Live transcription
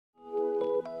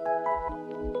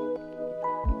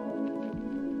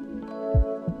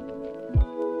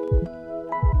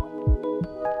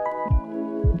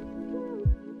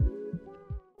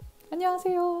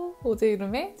안녕하세요. 오제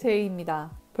이름의 제이입니다.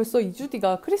 벌써 2주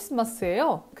뒤가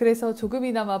크리스마스예요. 그래서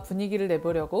조금이나마 분위기를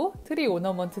내보려고 트리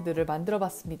오너먼트들을 만들어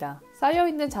봤습니다.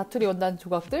 쌓여있는 자투리 원단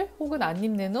조각들 혹은 안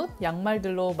입는 옷,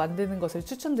 양말들로 만드는 것을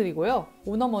추천드리고요.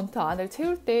 오너먼트 안을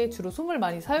채울 때 주로 솜을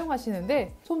많이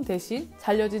사용하시는데 솜 대신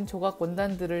잘려진 조각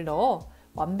원단들을 넣어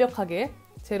완벽하게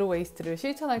제로 웨이스트를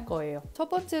실천할 거예요. 첫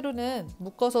번째로는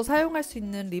묶어서 사용할 수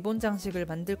있는 리본 장식을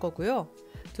만들 거고요.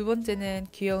 두 번째는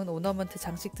귀여운 오너먼트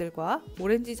장식들과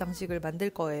오렌지 장식을 만들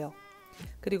거예요.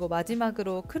 그리고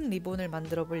마지막으로 큰 리본을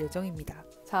만들어 볼 예정입니다.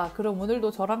 자, 그럼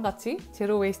오늘도 저랑 같이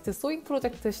제로 웨이스트 소잉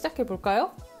프로젝트 시작해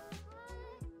볼까요?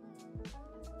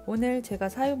 오늘 제가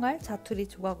사용할 자투리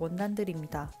조각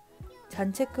원단들입니다.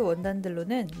 잔체크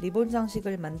원단들로는 리본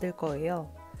장식을 만들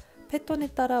거예요. 패턴에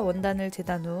따라 원단을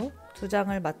재단 후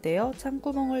 2장을 맞대어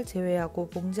창구멍을 제외하고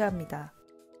봉제합니다.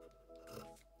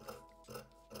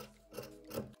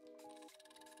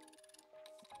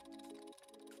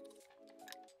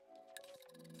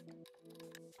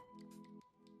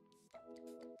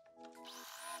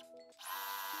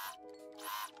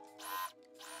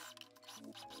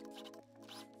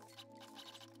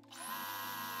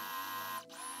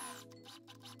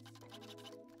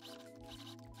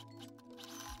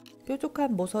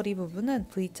 뾰족한 모서리 부분은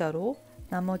V자로,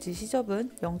 나머지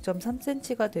시접은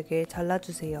 0.3cm가 되게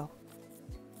잘라주세요.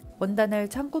 원단을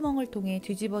창구멍을 통해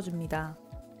뒤집어줍니다.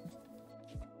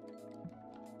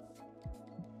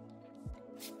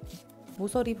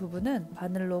 모서리 부분은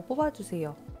바늘로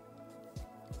뽑아주세요.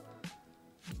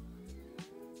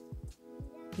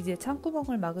 이제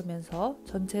창구멍을 막으면서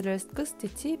전체를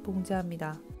끝스티치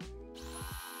봉제합니다.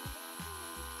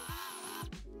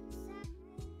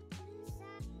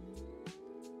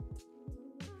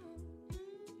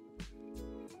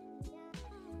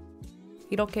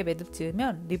 이렇게 매듭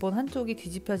지으면 리본 한쪽이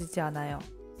뒤집혀지지 않아요.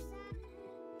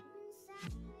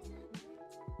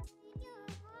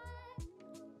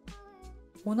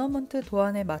 오너먼트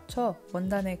도안에 맞춰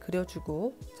원단에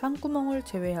그려주고 창구멍을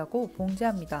제외하고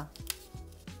봉제합니다.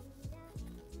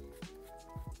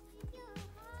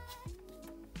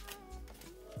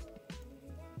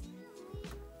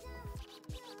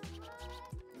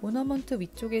 오너먼트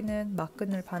위쪽에는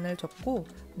막끈을 반을 접고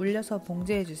물려서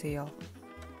봉제해주세요.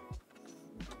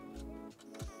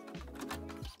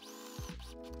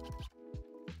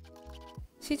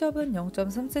 시접은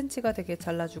 0.3cm가 되게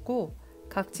잘라주고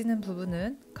각지는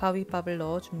부분은 가위밥을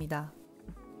넣어줍니다.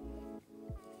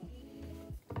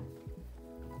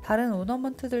 다른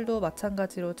오너먼트들도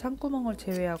마찬가지로 창구멍을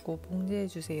제외하고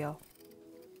봉제해주세요.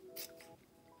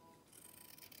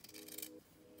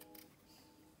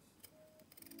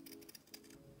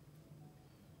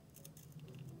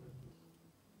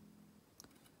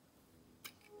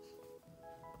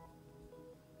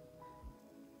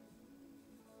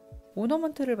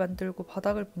 오너먼트를 만들고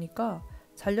바닥을 보니까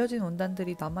잘려진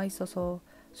원단들이 남아있어서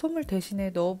솜을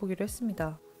대신에 넣어보기로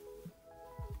했습니다.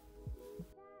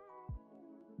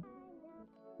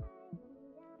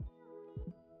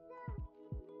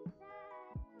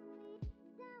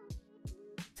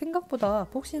 생각보다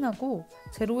폭신하고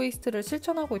제로 웨이스트를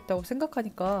실천하고 있다고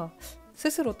생각하니까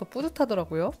스스로 또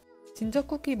뿌듯하더라고요. 진저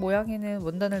쿠키 모양에는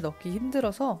원단을 넣기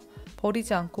힘들어서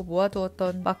버리지 않고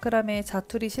모아두었던 마크라메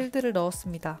자투리 실드를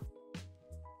넣었습니다.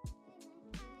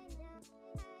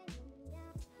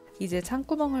 이제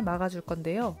창구멍을 막아줄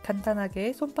건데요.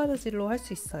 간단하게 손바느질로 할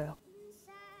수 있어요.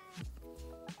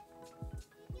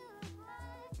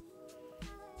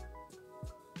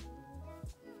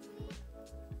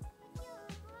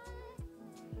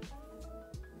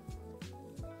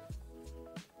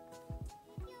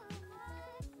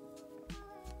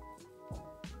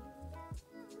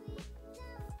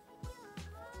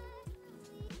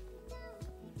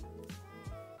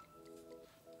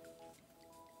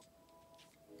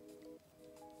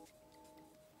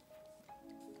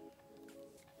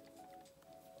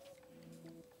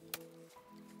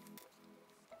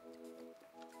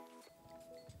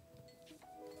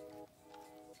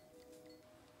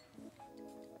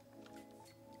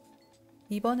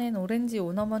 이번엔 오렌지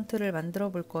오너먼트를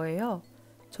만들어 볼 거예요.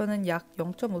 저는 약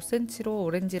 0.5cm로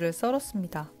오렌지를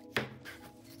썰었습니다.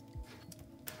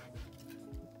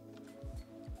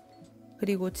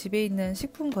 그리고 집에 있는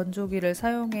식품 건조기를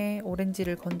사용해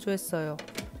오렌지를 건조했어요.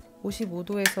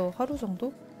 55도에서 하루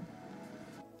정도?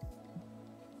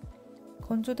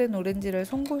 건조된 오렌지를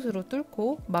송곳으로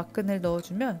뚫고 막끈을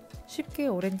넣어주면 쉽게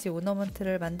오렌지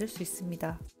오너먼트를 만들 수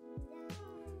있습니다.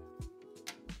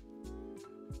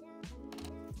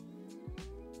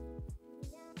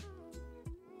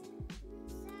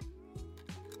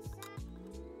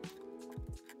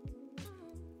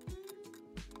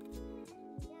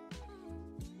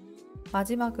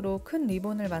 마지막으로 큰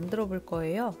리본을 만들어 볼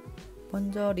거예요.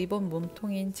 먼저 리본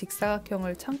몸통인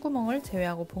직사각형을 창구멍을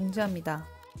제외하고 봉지합니다.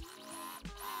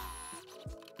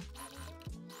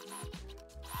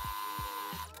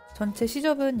 전체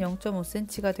시접은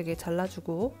 0.5cm가 되게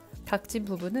잘라주고 각진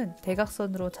부분은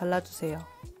대각선으로 잘라주세요.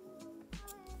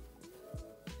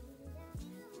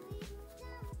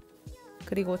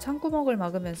 그리고 창구멍을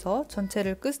막으면서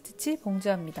전체를 끝스티치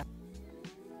봉지합니다.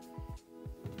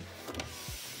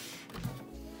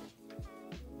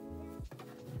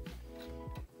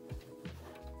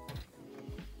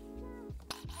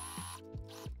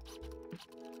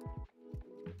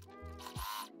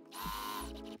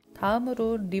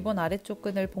 다음으로 리본 아래쪽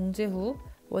끈을 봉제 후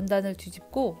원단을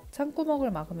뒤집고 창구멍을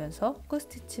막으면서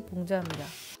끝스티치 봉제합니다.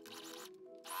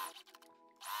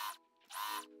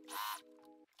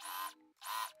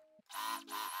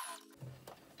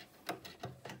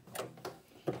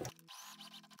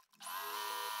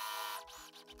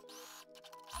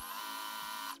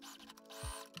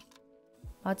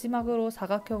 마지막으로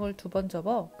사각형을 2번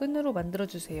접어 끈으로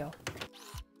만들어주세요.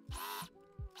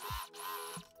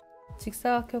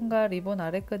 직사각형과 리본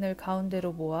아래끈을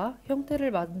가운데로 모아 형태를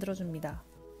만들어줍니다.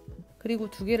 그리고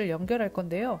 2개를 연결할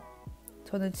건데요.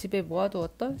 저는 집에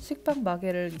모아두었던 식빵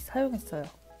마개를 사용했어요.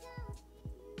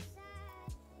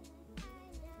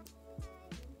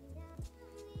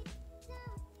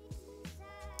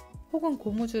 혹은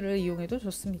고무줄을 이용해도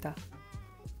좋습니다.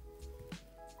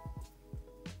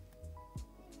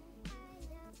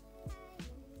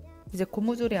 이제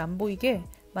고무줄이 안 보이게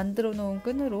만들어 놓은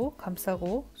끈으로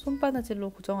감싸고 손바느질로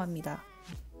고정합니다.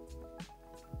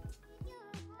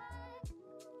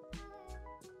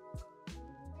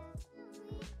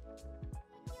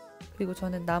 그리고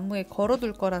저는 나무에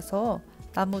걸어둘 거라서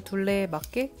나무 둘레에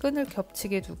맞게 끈을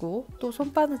겹치게 두고 또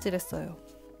손바느질 했어요.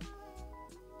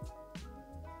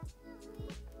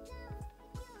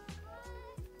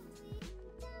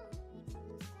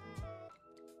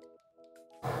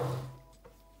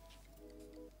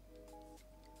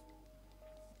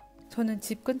 저는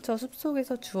집 근처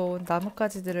숲속에서 주워온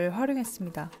나뭇가지들을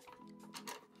활용했습니다.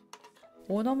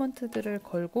 오너먼트들을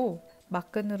걸고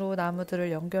막끈으로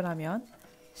나무들을 연결하면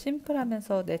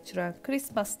심플하면서 내추럴한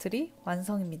크리스마스 트리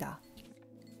완성입니다.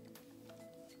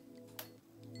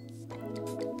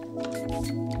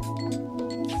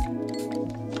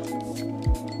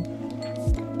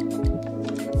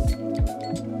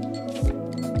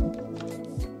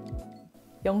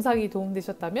 영상이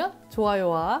도움되셨다면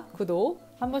좋아요와 구독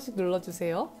한 번씩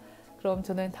눌러주세요. 그럼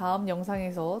저는 다음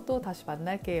영상에서 또 다시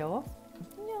만날게요.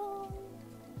 안녕.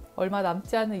 얼마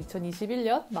남지 않은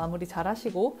 2021년 마무리 잘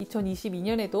하시고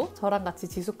 2022년에도 저랑 같이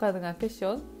지속 가능한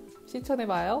패션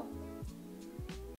실천해봐요.